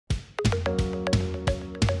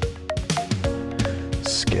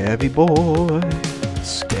Scabby boy,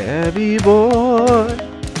 scabby boy.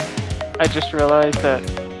 I just realized that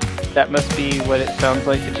that must be what it sounds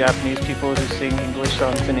like to Japanese people who sing English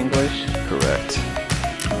songs in English. Correct.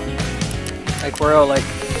 Like, we're all like,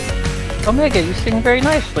 Omega, you sing very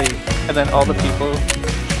nicely. And then all the people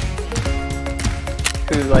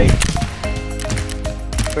who, like,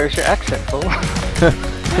 where's your accent, fool?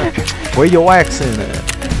 Where your accent at?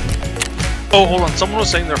 Oh, hold on. Someone was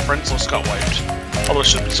saying their friends list got wiped. Although it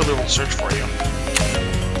should still be able to search for you.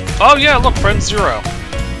 Oh yeah, look, friend 0.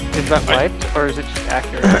 Is that wiped, or is it just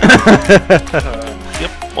accurate?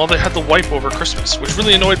 Yep. Well, they had the wipe over Christmas, which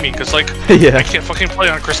really annoyed me, because, like, Yeah. I can't fucking play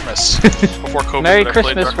on Christmas. Before COVID, Merry I played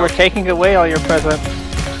Christmas, Tarkov. we're taking away all your presents.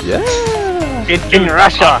 Yeah. In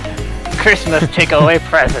Russia, Christmas take away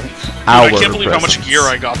presents. I can't believe how much gear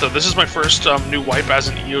I got, though. This is my first new wipe as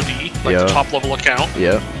an EOD, like Yeah. the top level account,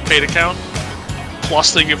 Yep. paid account.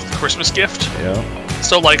 Plus they give the Christmas gift. Yeah.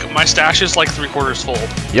 So, like, my stash is like 3/4 full.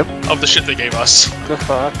 Yep. Of the shit they gave us. The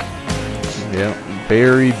fuck? Yep.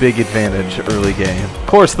 Very big advantage early game. Of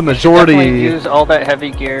course, the Definitely majority. use all that heavy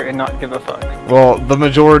gear and not give a fuck. Well, the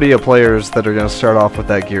majority of players that are going to start off with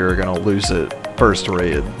that gear are going to lose it first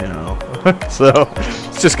raid, you know. So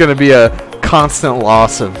it's just going to be a constant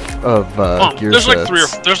loss of gear there's sets.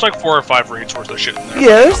 like there's like 4 or 5 raids worth of shit in there.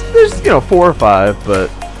 Yeah, there's 4 or 5, but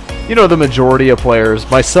you know the majority of players,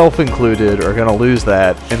 myself included, are going to lose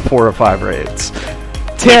that in 4 or 5 raids.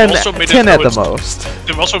 10 at the most.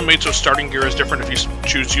 They've also made so starting gear is different if you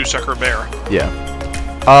choose USEC or Bear. Yeah.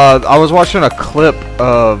 I was watching a clip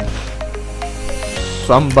of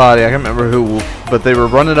somebody, I can't remember who, but they were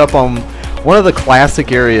running up on one of the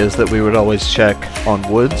classic areas that we would always check on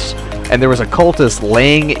woods, and there was a cultist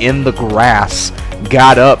laying in the grass,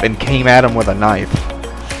 got up and came at him with a knife.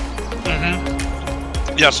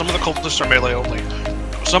 Yeah, some of the cultists are melee only.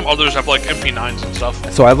 Some others have like MP9s and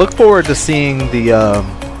stuff. So I look forward to seeing the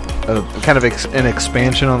kind of an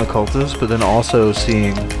expansion on the cultists, but then also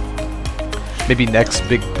seeing maybe next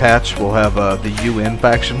big patch we'll have the UN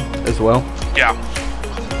faction as well. Yeah,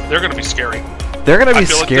 they're gonna be scary. They're gonna be I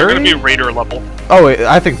feel scary. Like they're gonna be raider level. Oh,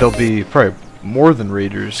 I think they'll be probably more than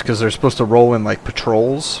raiders because they're supposed to roll in like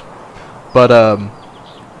patrols. But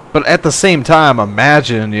at the same time,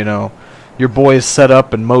 imagine your boys set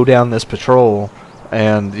up and mow down this patrol.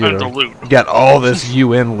 And you get all this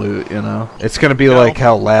UN loot, It's gonna be like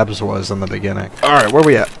how Labs was in the beginning. Alright, where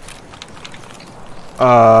we at?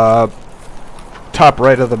 Top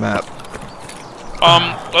right of the map.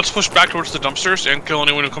 Let's push back towards the dumpsters and kill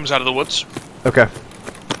anyone who comes out of the woods. Okay.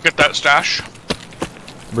 Get that stash.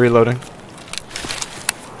 Reloading.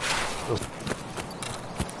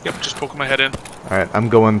 Yep, just poking my head in. Alright, I'm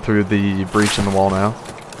going through the breach in the wall now.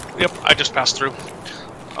 Yep, I just passed through.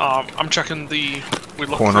 I'm checking the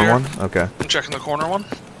corner one? Okay. I'm checking the corner one.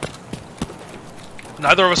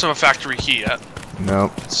 Neither of us have a factory key yet.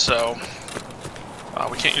 Nope. So,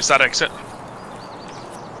 we can't use that exit.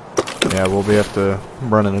 Yeah, we'll be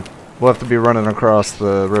we'll have to be running across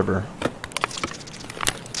the river.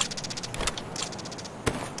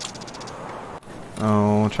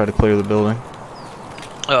 Oh, try to clear the building.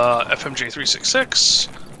 FMJ 366,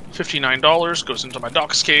 $59 goes into my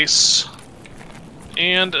docs case.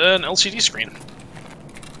 And an LCD screen.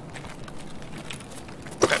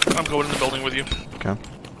 Okay, I'm going in the building with you. Okay.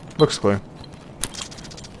 Looks clear.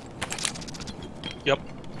 Yep.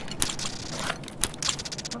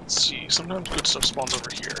 Let's see, sometimes good stuff spawns over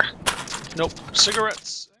here. Nope.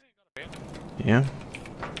 Cigarettes. Yeah.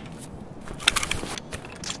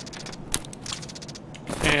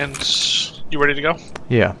 And you ready to go?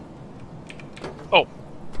 Yeah. Oh,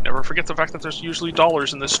 never forget the fact that there's usually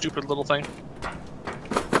dollars in this stupid little thing.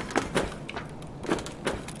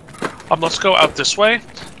 Let's go out this way,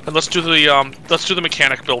 and let's do the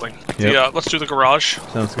mechanic building. Yep. Let's do the garage.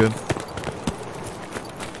 Sounds good.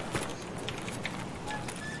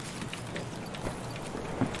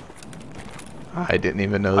 I didn't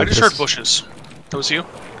even know that I just heard bushes. That was you?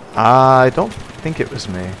 I don't think it was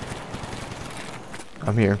me.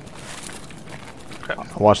 I'm here. Okay.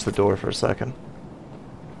 I'll watch the door for a second.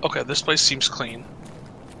 Okay, this place seems clean.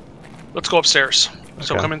 Let's go upstairs.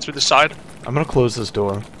 So Okay. come in through the side. I'm gonna close this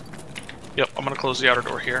door. Yep, I'm gonna close the outer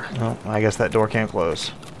door here. Oh, I guess that door can't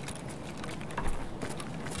close.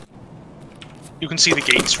 You can see the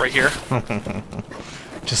gates right here.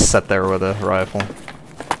 Just sat there with a rifle.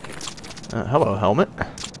 Hello, helmet.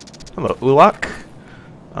 Hello, Ulak.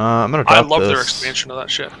 I'm gonna drop I love this. their expansion of that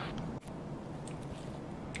shit.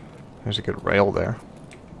 There's a good rail there.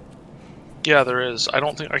 Yeah, there is. I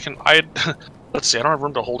don't think I can... Let's see, I don't have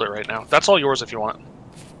room to hold it right now. That's all yours if you want.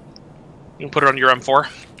 You can put it on your M4.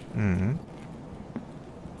 Mm-hmm.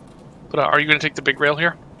 But are you going to take the big rail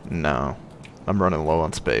here? No. I'm running low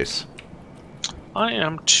on space. I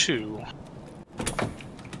am too.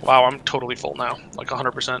 Wow, I'm totally full now. Like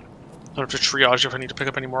 100%. I don't have to triage if I need to pick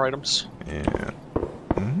up any more items. Yeah.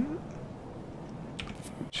 Mm-hmm.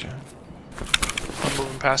 Sure. I'm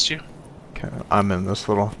moving past you. Okay, I'm in this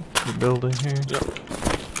little building here. Yep.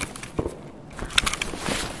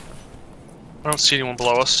 I don't see anyone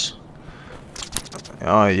below us.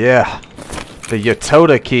 Oh yeah. The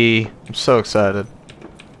Yatoda key. I'm so excited.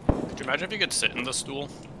 Could you imagine if you could sit in the stool?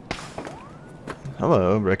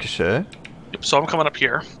 Hello, Ricochet. Yep, so I'm coming up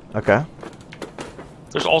here. Okay.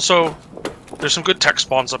 There's some good tech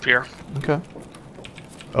spawns up here. Okay.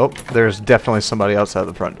 Oh, there's definitely somebody outside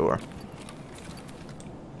the front door.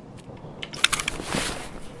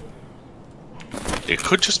 It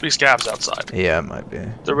could just be scavs outside. Yeah, it might be.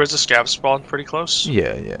 There is a scav spawn pretty close.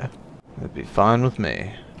 Yeah, yeah. That'd be fine with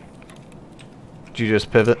me. Did you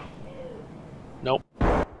just pivot? Nope.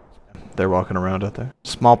 They're walking around out there.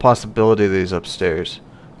 Small possibility that he's upstairs.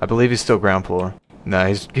 I believe he's still ground floor. Nah,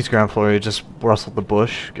 he's ground floor. He just rustled the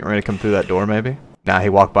bush. Getting ready to come through that door, maybe? Nah, he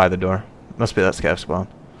walked by the door. Must be that scav spawn.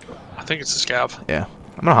 I think it's a scav. Yeah.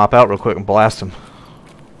 I'm gonna hop out real quick and blast him.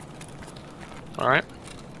 Alright.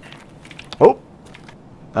 Oh!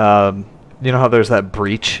 You know how there's that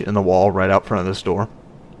breach in the wall right out front of this door?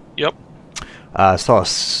 Yep. I saw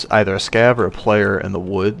either a scav or a player in the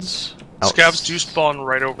woods. Scavs do spawn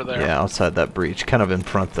right over there. Yeah, outside that breach, kind of in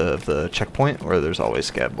front of the checkpoint where there's always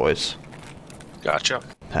scav boys. Gotcha.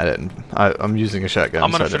 I'm using a shotgun.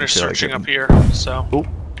 I'm gonna so finish searching up here, so... Oh!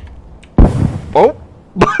 Oh!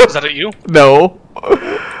 Is that at you? No!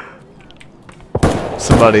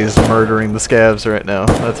 Somebody's murdering the scavs right now.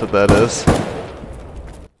 That's what that is.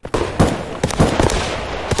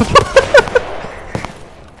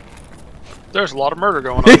 There's a lot of murder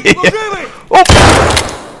going on. Oh!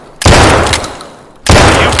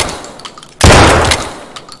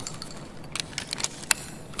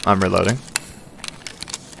 I'm reloading.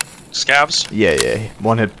 Scavs? Yeah, yeah.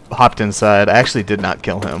 One had hopped inside. I actually did not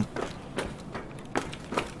kill him.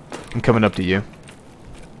 I'm coming up to you.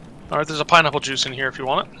 Alright, there's a pineapple juice in here if you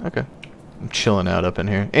want it. Okay. I'm chilling out up in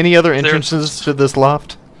here. Any other entrances to this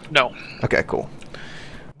loft? No. Okay, cool.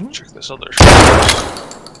 Check this other.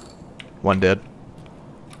 One dead.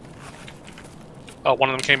 Oh, one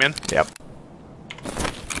of them came in? Yep.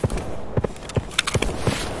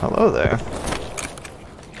 Hello there.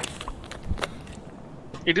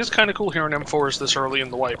 It is kind of cool hearing M4s this early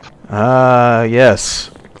in the wipe.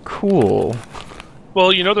 Yes. Cool.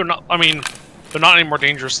 Well, you know they're not, I mean, they're not any more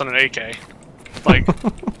dangerous than an AK. Like,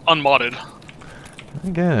 unmodded.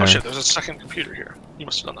 Okay. Oh shit, there's a second computer here. You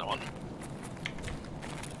must have done that one.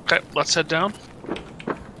 Okay, let's head down.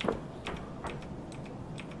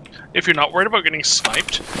 If you're not worried about getting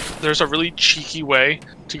sniped, there's a really cheeky way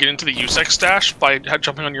to get into the USEC stash by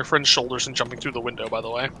jumping on your friend's shoulders and jumping through the window, by the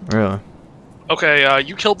way. Really? Okay,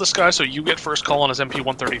 you killed this guy, so you get first call on his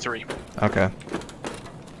MP-133. Okay.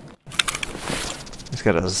 He's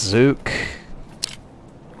got a Zook.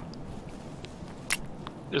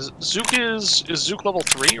 Is Zook level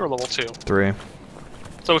 3 or level 2? 3.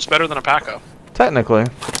 So it's better than a Paco. Technically.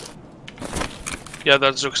 Yeah,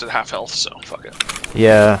 that Zook's at half health, so fuck it.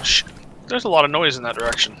 Yeah. Shh. There's a lot of noise in that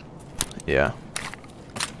direction. Yeah.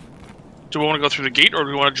 Do we want to go through the gate, or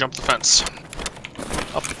do we want to jump the fence?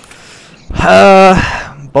 Up.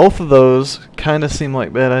 Both of those kind of seem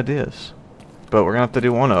like bad ideas. But we're gonna have to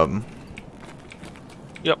do one of them.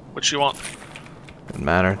 Yep, what you want? Doesn't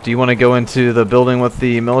matter. Do you want to go into the building with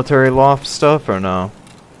the military loft stuff, or no?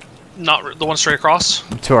 Not the one straight across?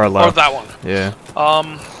 To our left. Or that one? Yeah.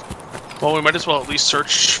 Well, we might as well at least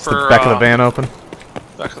search for... the back of the van open?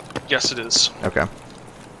 Yes, it is. Okay.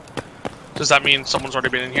 Does that mean someone's already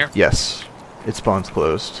been in here? Yes. It spawns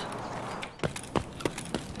closed.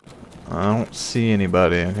 I don't see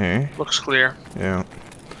anybody in here. Looks clear. Yeah.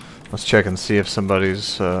 Let's check and see if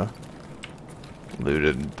somebody's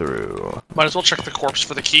looted through. Might as well check the corpse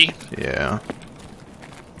for the key. Yeah.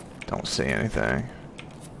 Don't see anything.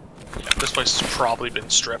 Yeah, this place has probably been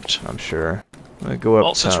stripped. I'm sure. I'm gonna go up.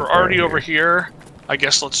 Well, since top we're already right over here, I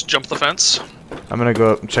guess let's jump the fence. I'm gonna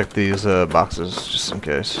go up and check these boxes just in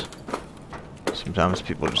case. Sometimes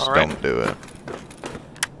people just All right. don't do it.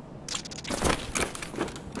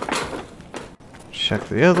 Check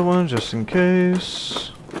the other one just in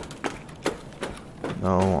case.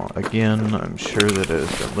 No, again, I'm sure that it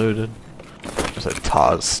has been looted. There's a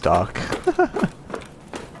Taz stock.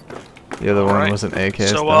 The other one was an AK so,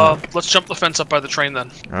 stock. let's jump the fence up by the train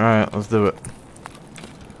then. Alright, let's do it.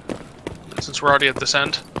 Since we're already at this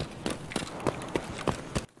end.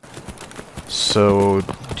 So,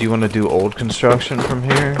 Do you want to do old construction from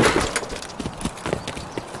here?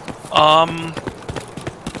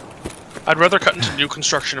 I'd rather cut into new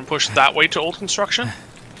construction and push that way to old construction.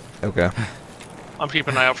 Okay. I'm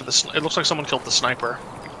keeping an eye out for this. It looks like someone killed the sniper.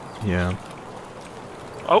 Yeah.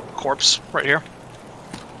 Oh, corpse right here.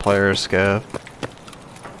 Player scav.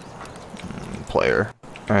 Player.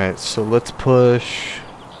 Alright, so let's push.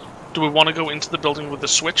 Do we want to go into the building with the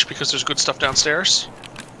switch because there's good stuff downstairs?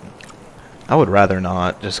 I would rather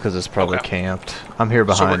not, just because it's probably Okay. camped. I'm here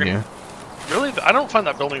behind you. Really? I don't find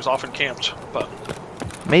that building's often camped, but...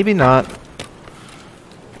 Maybe not.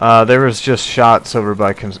 There was just shots over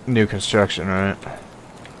by new construction, right?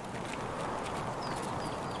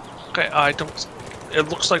 Okay, I don't... It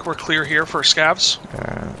looks like we're clear here for scavs.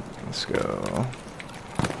 Alright, let's go.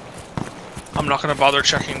 I'm not going to bother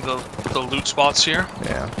checking the loot spots here.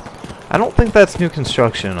 Yeah. I don't think that's new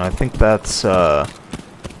construction. I think that's,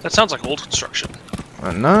 That sounds like old construction.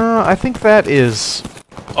 no, I think that is...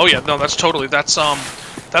 Oh yeah, no, that's totally... That's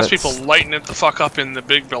people lighting it the fuck up in the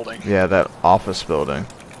big building. Yeah, that office building.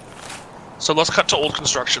 So let's cut to old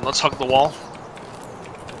construction. Let's hug the wall.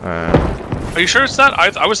 Alright. Are you sure it's that?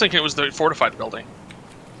 I was thinking it was the fortified building.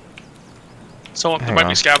 So there might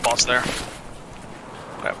be scav bots there.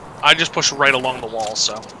 Okay. I just pushed right along the wall,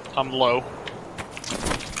 so I'm low.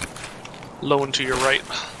 Low and to your right.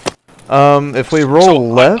 If we roll So,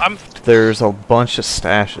 left, there's a bunch of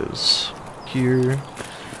stashes here.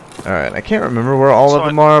 Alright, I can't remember where all of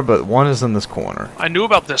them are, but one is in this corner. I knew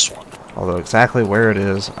about this one. Although exactly where it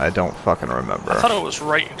is, I don't fucking remember. I thought it was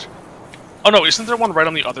right. Oh no, isn't there one right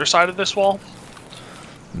on the other side of this wall?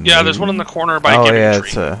 Yeah, there's one in the corner by oh, giving yeah, tree.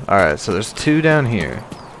 it's alright, so there's two down here.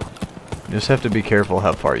 You just have to be careful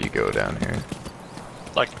how far you go down here.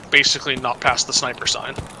 Like, basically not past the sniper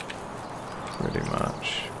sign. Pretty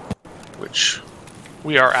much. Which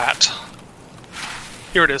we are at.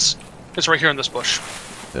 Here it is. It's right here in this bush.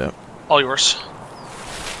 Yep. All yours.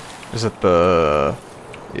 Is it the...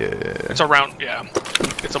 Yeah. It's around, yeah.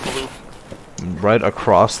 It's a blue. Right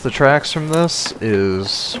across the tracks from this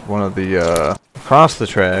is one of the, across the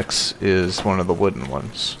tracks is one of the wooden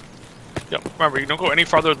ones. Yep, remember, you don't go any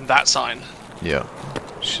farther than that sign. Yep.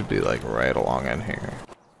 Should be, like, right along in here.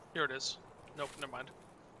 Here it is. Nope, never mind.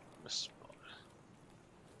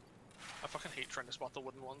 I fucking hate trying to spot the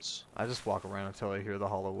wooden ones. I just walk around until I hear the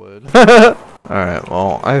hollow wood. Alright,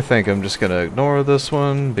 well, I think I'm just gonna ignore this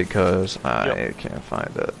one because I can't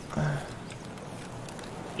find it.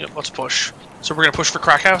 Yep, let's push. So we're gonna push for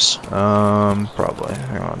Crack House? Probably.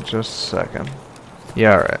 Hang on just a second.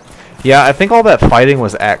 Yeah, alright. Yeah, I think all that fighting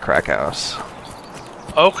was at Crack House.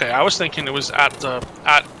 Okay, I was thinking it was at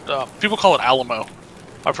people call it Alamo.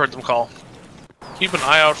 I've heard them call. Keep an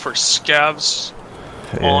eye out for scavs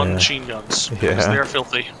on machine guns. Because they are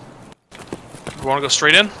filthy. You wanna go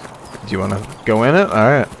straight in? Do you wanna go in it?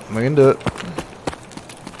 Alright, we can do it.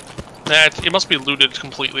 Nah, it must be looted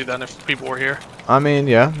completely then if people were here. I mean,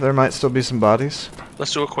 yeah, there might still be some bodies.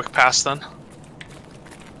 Let's do a quick pass then.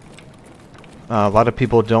 A lot of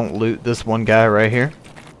people don't loot this one guy right here.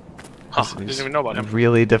 Huh, I didn't even know about him.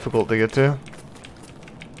 Really difficult to get to.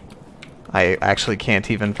 I actually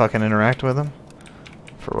can't even fucking interact with him.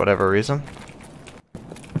 For whatever reason.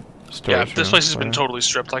 Yeah, this place has been totally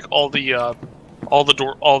stripped. Like all the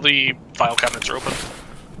file cabinets are open.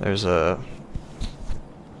 There's a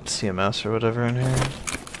CMS or whatever in here.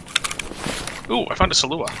 Ooh, I found a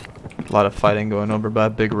Salua. A lot of fighting going over by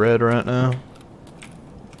Big Red right now.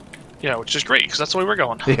 Yeah, which is great because that's the way we're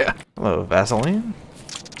going. Yeah. Hello, Vaseline?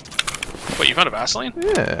 Wait, you found a Vaseline?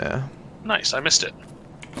 Yeah. Nice, I missed it.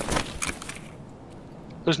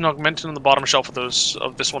 There's an augmentin on the bottom shelf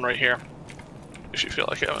of this one right here. If you feel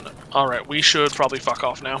like having it. Alright, we should probably fuck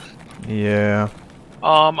off now. Yeah.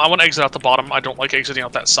 I want to exit out the bottom. I don't like exiting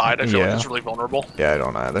out that side. I feel like it's really vulnerable. Yeah, I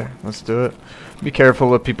don't either. Let's do it. Be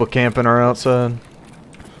careful of people camping or outside.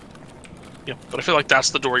 Yeah, but I feel like that's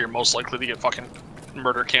the door you're most likely to get fucking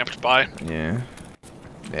murder camped by. Yeah.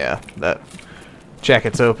 Yeah, that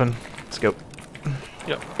jacket's open. Let's go.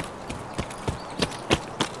 Yep.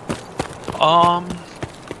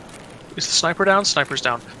 Is the sniper down? Sniper's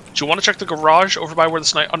down. Do you want to check the garage over by where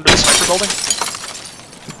the under the sniper building?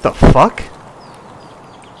 What the fuck?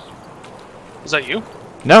 Is that you?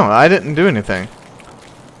 No, I didn't do anything.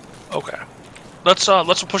 Okay. Let's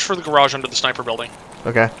push for the garage under the sniper building.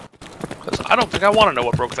 Okay. Because I don't think I want to know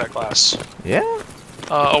what broke that glass. Yeah?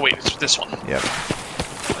 Oh wait, it's this one. Yep.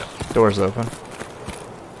 Door's open.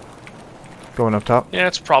 Going up top? Yeah,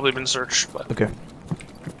 it's probably been searched, but... Okay.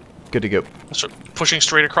 Good to go. Let's start pushing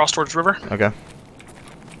straight across towards river. Okay.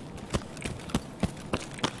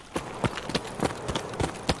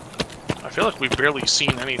 I feel like we've barely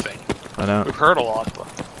seen anything. I know. We've heard a lot, but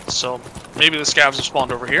so maybe the scavs have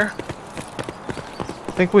spawned over here.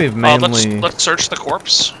 I think we've mainly... let's search the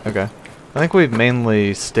corpse. Okay. I think we've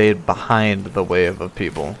mainly stayed behind the wave of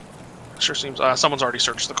people. Sure seems... someone's already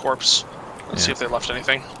searched the corpse. Let's see if they left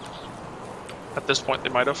anything. At this point, they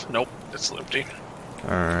might have. Nope, it's empty.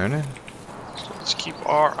 Alright. So let's keep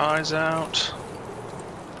our eyes out.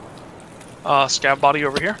 Scav body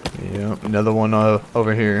over here. Yep, another one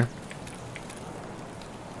over here.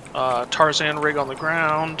 Tarzan rig on the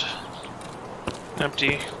ground.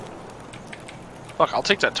 Empty. Fuck, I'll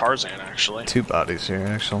take that Tarzan, actually. 2 bodies here,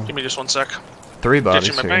 actually. Give me just 1 sec. 3 bodies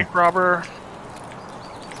Ditching my here. bank robber.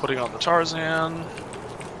 Putting on the Tarzan.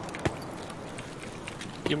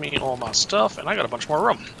 Give me all my stuff, and I got a bunch more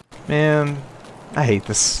room. Man, I hate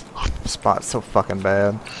this spot so fucking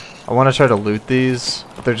bad. I want to try to loot these,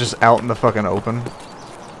 but they're just out in the fucking open.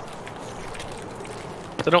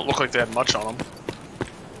 They don't look like they had much on them.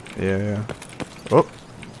 Yeah. Oh,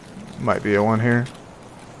 might be a one here.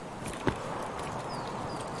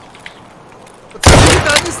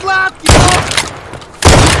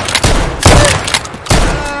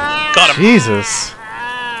 Got him. Jesus,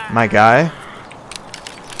 my guy.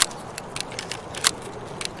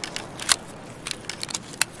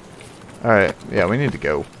 Alright, yeah, we need to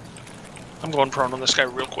go. I'm going prone on this guy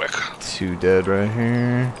real quick. 2 dead right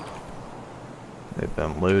here. They've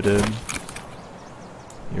been looted.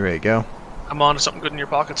 You ready to go? I'm on to something good in your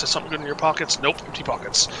pockets. Is something good in your pockets? Nope, empty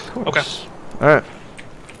pockets. Okay. Alright.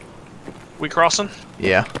 We crossing?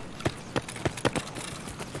 Yeah.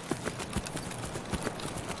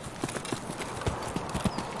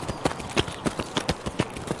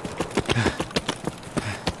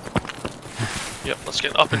 Yep, let's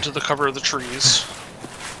get up into the cover of the trees.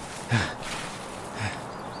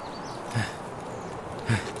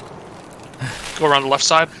 Go around the left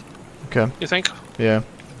side, Okay. you think? Yeah.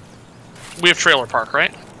 We have trailer park,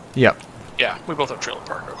 right? Yep. Yeah, we both have trailer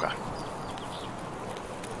park, okay.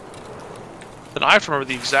 Then I have to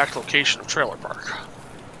remember the exact location of trailer park.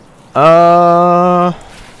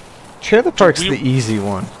 Trailer Park's the easy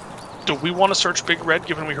one. Do we want to search Big Red,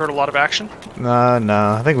 given we heard a lot of action?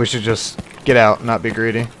 No. I think we should just get out and not be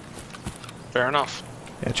greedy. Fair enough.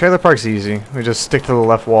 Yeah, Trailer Park's easy. We just stick to the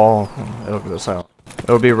left wall and it'll get us out.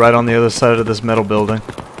 It'll be right on the other side of this metal building.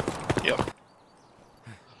 Yep.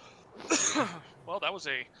 Well, that was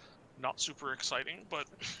a not super exciting, but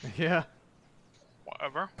Yeah.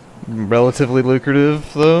 whatever. Relatively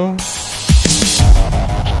lucrative, though.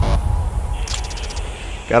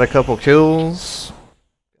 Got a couple kills.